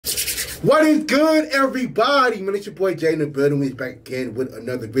What is good, everybody? Man, it's your boy Jay in the building. We're back again with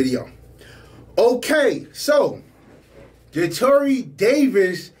another video. Okay, so Jurriente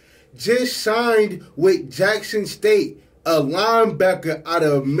Davis just signed with Jackson State, a linebacker out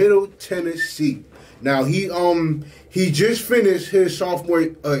of Middle Tennessee. Now he just finished his sophomore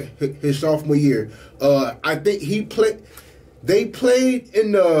year. I think they played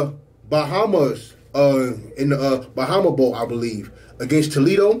in the Bahamas, in the Bahama Bowl, I believe, against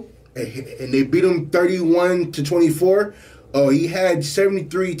Toledo. And they beat him 31-24. He had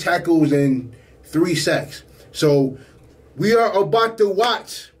 73 tackles and 3 sacks. So we are about to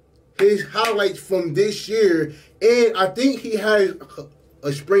watch his highlights from this year. And I think he has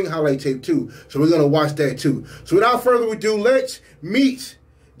a spring highlight tape too. So we're going to watch that too. So without further ado, let's meet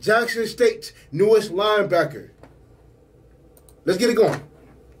Jackson State's newest linebacker. Let's get it going.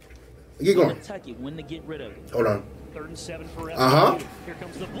 Get going. Kentucky, when to get rid of it. Hold on. 3rd and 7 for Here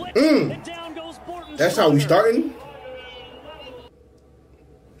comes the blitz. And down goes Borton. That's how we starting.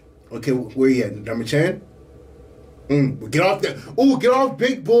 Okay, where you at? Number 10? Get off there. Oh, get off,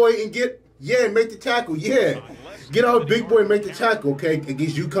 big boy, and make the tackle. Yeah. Get off, big boy, and make the tackle, okay,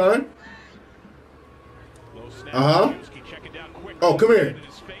 against UConn. Oh, come here.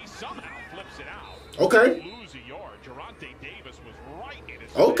 Okay.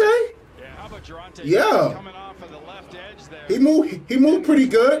 Okay. Yeah. He moved pretty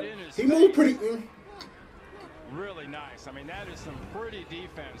good. He moved pretty really nice. I mean, that is some pretty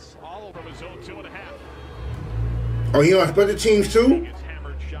defense all over his own 2.5. Oh, he on special teams too?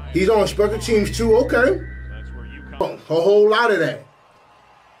 He's on special teams too, okay. A whole lot of that.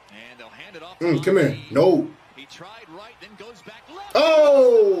 And they'll hand it off. Come here. No. He tried right, then goes back left.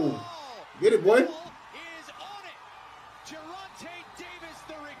 Oh! Get it, boy. Is on it. Jurriente Davis,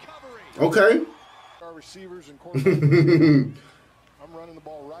 the recovery. Okay. Our receivers and cornerbacks. I'm running the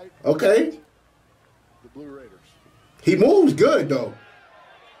ball right. Okay. The Blue Raiders. He moves good though.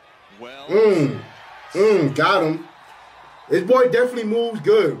 Well. Got him. This boy definitely moves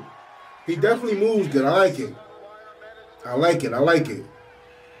good. He definitely moves good. I like it. I like it. I like it.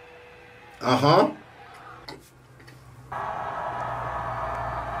 Uh-huh.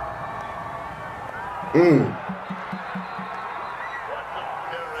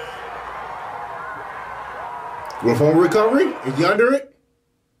 Reform recovery? Is he under it?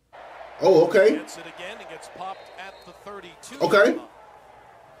 Oh, okay. Gets it again. It gets popped at the 32. Okay.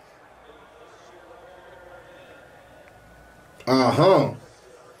 Uh-huh.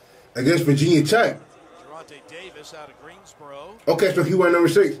 Against Virginia Tech. Jurriente Davis out of Greensboro. Okay, so he went number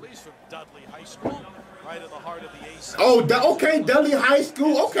 6. He's from Dudley High School, right in the heart of the AC. Oh, okay, Dudley High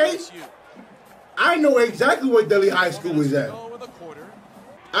School. Okay. I know exactly where Dudley High School is at.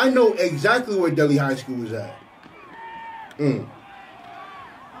 I know exactly where Dudley High School is at.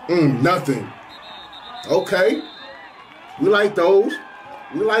 Nothing. Okay. We like those.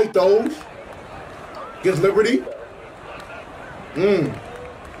 We like those. Against Liberty.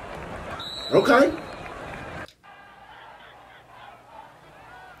 Okay.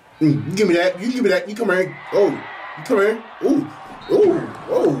 You give me that. You give me that. You come here. Oh, you come here. Ooh.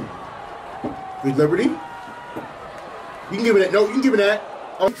 With Liberty. You can give me that. No, you can give me that.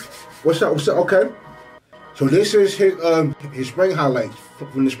 Oh, what's up? What's up? Okay. So this is his spring highlights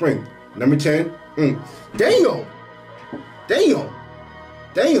from the spring. Number 10. Damn.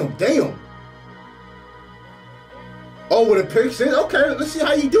 Oh, with a pick six? Okay, let's see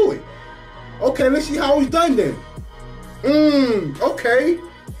how you do it. Okay, let's see how it's done then. Okay.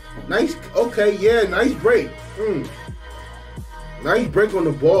 Nice. Okay, yeah, nice break. Nice break on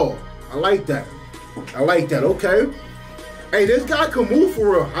the ball. I like that. Okay. Hey, this guy can move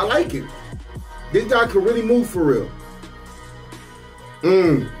for real. I like it. This guy can really move for real.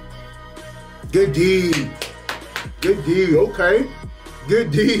 Good D. Okay.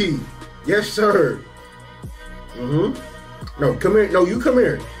 Good D. Yes, sir. No, come here. No, you come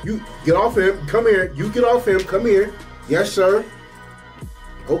here. You get off him. Come here. You get off him. Come here. Yes, sir.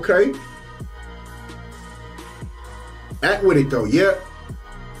 Okay. Act with it though. Yeah.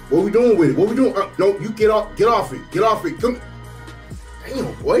 What we doing with it? What we doing? No, you get off. Get off it. Get off it. Come.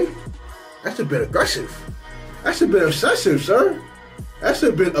 Damn, boy. That's a bit aggressive. That's a bit obsessive, sir. That's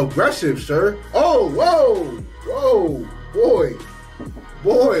a bit aggressive, sir. Oh, whoa,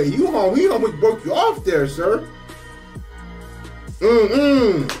 boy, you almost broke you off there, sir.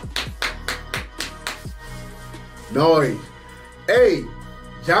 Noise. Hey,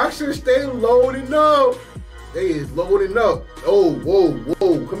 Jackson State loading up. They is loading up. Oh, whoa,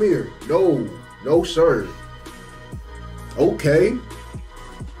 come here. No, sir. Okay.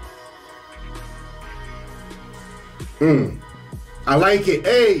 I like it.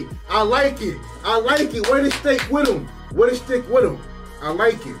 Hey, I like it. I like it. Where to stick with him? Where to stick with him? I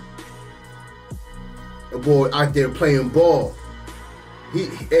like it. The boy out there playing ball. He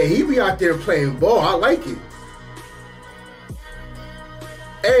be out there playing ball. I like it.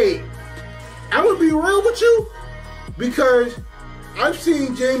 Hey, I'm gonna be real with you because I've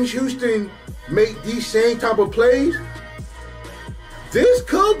seen James Houston make these same type of plays. This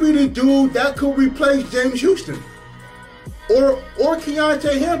could be the dude that could replace James Houston or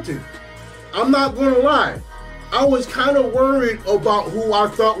Keontae Hampton. I'm not gonna lie. I was kind of worried about who I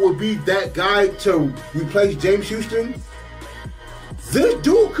thought would be that guy to replace James Houston. This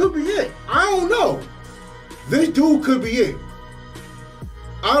dude could be it. I don't know. This dude could be it.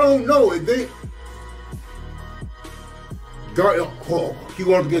 I don't know. If they he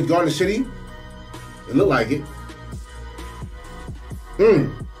going up against Garden City? It looked like it.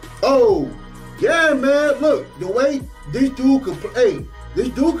 Oh, yeah, man. Look, the way this dude can play. Hey, this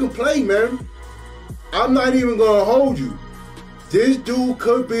dude can play, man. I'm not even gonna hold you. This dude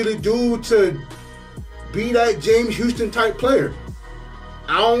could be the dude to be that James Houston type player.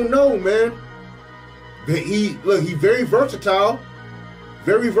 I don't know, man. But he's very versatile.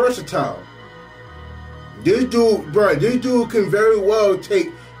 Very versatile. This dude, bro, this dude can very well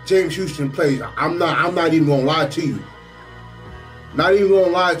take James Houston plays. I'm not even gonna lie to you. Not even gonna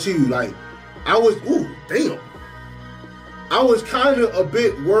lie to you. Like, I was kind of a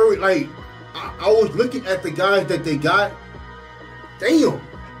bit worried. Like, I was looking at the guys that they got. Damn.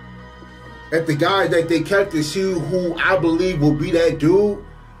 At the guys that they kept to see who I believe will be that dude.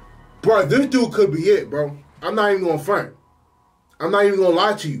 Bro, this dude could be it, bro. I'm not even gonna front. I'm not even gonna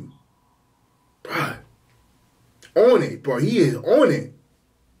lie to you. Bro. On it, bro. He is on it.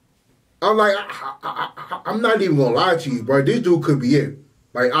 I'm like, I'm not even gonna lie to you, bro. This dude could be it.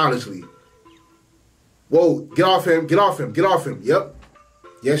 Like, honestly. Whoa, get off him, get off him, get off him. Yep.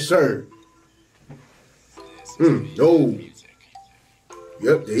 Yes, sir. No.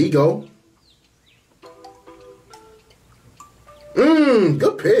 Yep, there you go.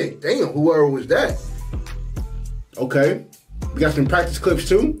 Good pick. Damn, whoever was that. Okay. We got some practice clips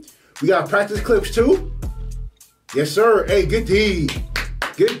too. Yes, sir. Hey, good D.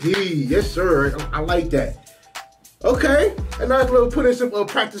 Good D. Yes, sir. I like that. Okay. A nice little put in some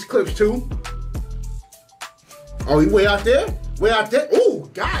practice clips too. Oh, you way out there? Way out there? Oh,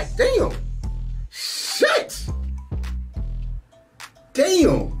 god damn. Shit.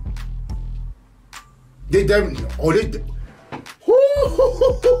 Damn. Did that? Oh, this.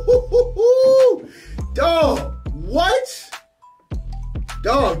 Dog, what?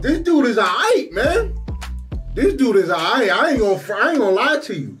 Dog, this dude is alright, man. This dude is alright. I ain't gonna lie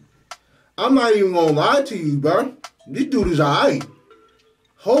to you. I'm not even gonna lie to you, bro. This dude is alright.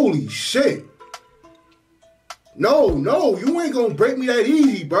 Holy shit. No, you ain't gonna break me that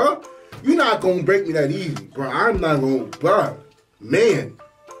easy, bro. You're not gonna break me that easy, bro. I'm not gonna, bro. Man.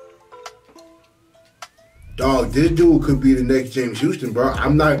 Dog, this dude could be the next James Houston, bro.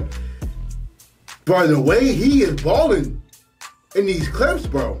 I'm not. Bro, the way he is balling in these clips,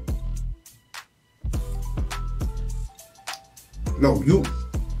 bro. No, you.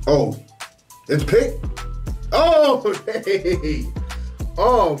 Oh, it's pick. Oh, hey.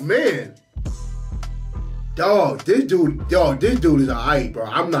 Oh, man. Dog, this dude is alright, bro.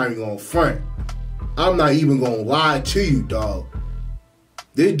 I'm not even gonna front. I'm not even gonna lie to you, dog.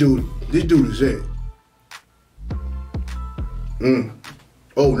 This dude is it.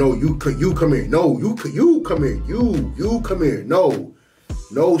 Oh no, you come here. No, you come here. You come here.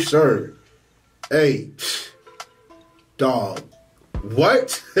 No, sir. Hey, dog.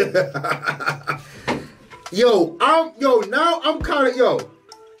 What? Now I'm kind of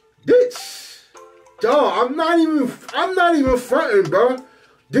this. Dog, I'm not even fronting, bro.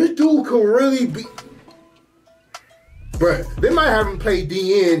 This dude could really be. Bruh, they might have him play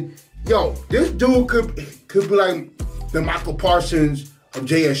DN. Yo, this dude could be like the Michael Parsons of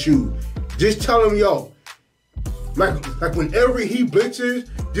JSU. Just tell him, yo, like whenever he blitzes,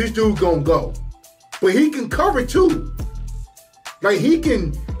 this dude gonna go. But he can cover too. Like he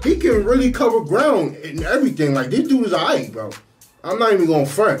can really cover ground and everything. Like this dude is alright, bro. I'm not even gonna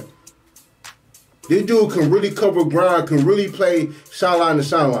front. This dude can really cover ground, can really play sideline to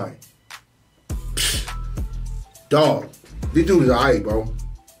sideline. Dog, this dude is alright, bro.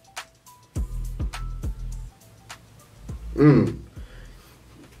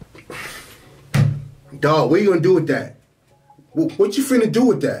 Dog, what you gonna do with that? What you finna do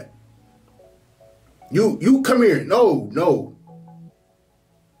with that? You come here. No.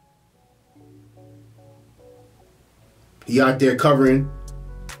 He out there covering.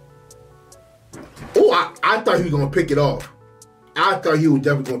 Oh, I thought he was gonna pick it off. I thought he was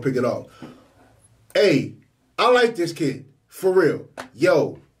definitely going to pick it off. Hey, I like this kid. For real.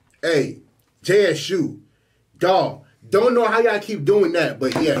 Yo, hey, Shessshh, dog. Don't know how y'all keep doing that,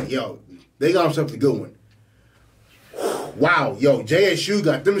 but yeah, yo, they got themselves a good one. Wow, yo, Shessshh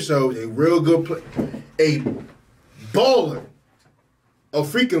got themselves a real good play. A baller. A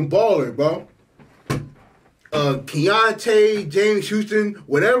freaking baller, bro. Jurriente, James Houston,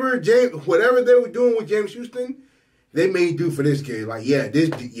 whatever they were doing with James Houston, they made do for this kid. Like, yeah, they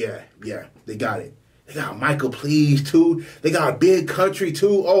got it. They got Michael Please too. They got Big Country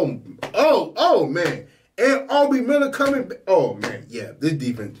too. Oh man. And Aubrey Miller coming. Oh man, yeah, this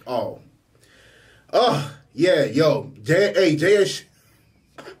defense. Yeah, yo, JS.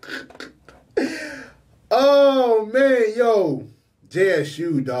 Oh man, yo,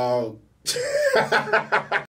 Shessshh, dog.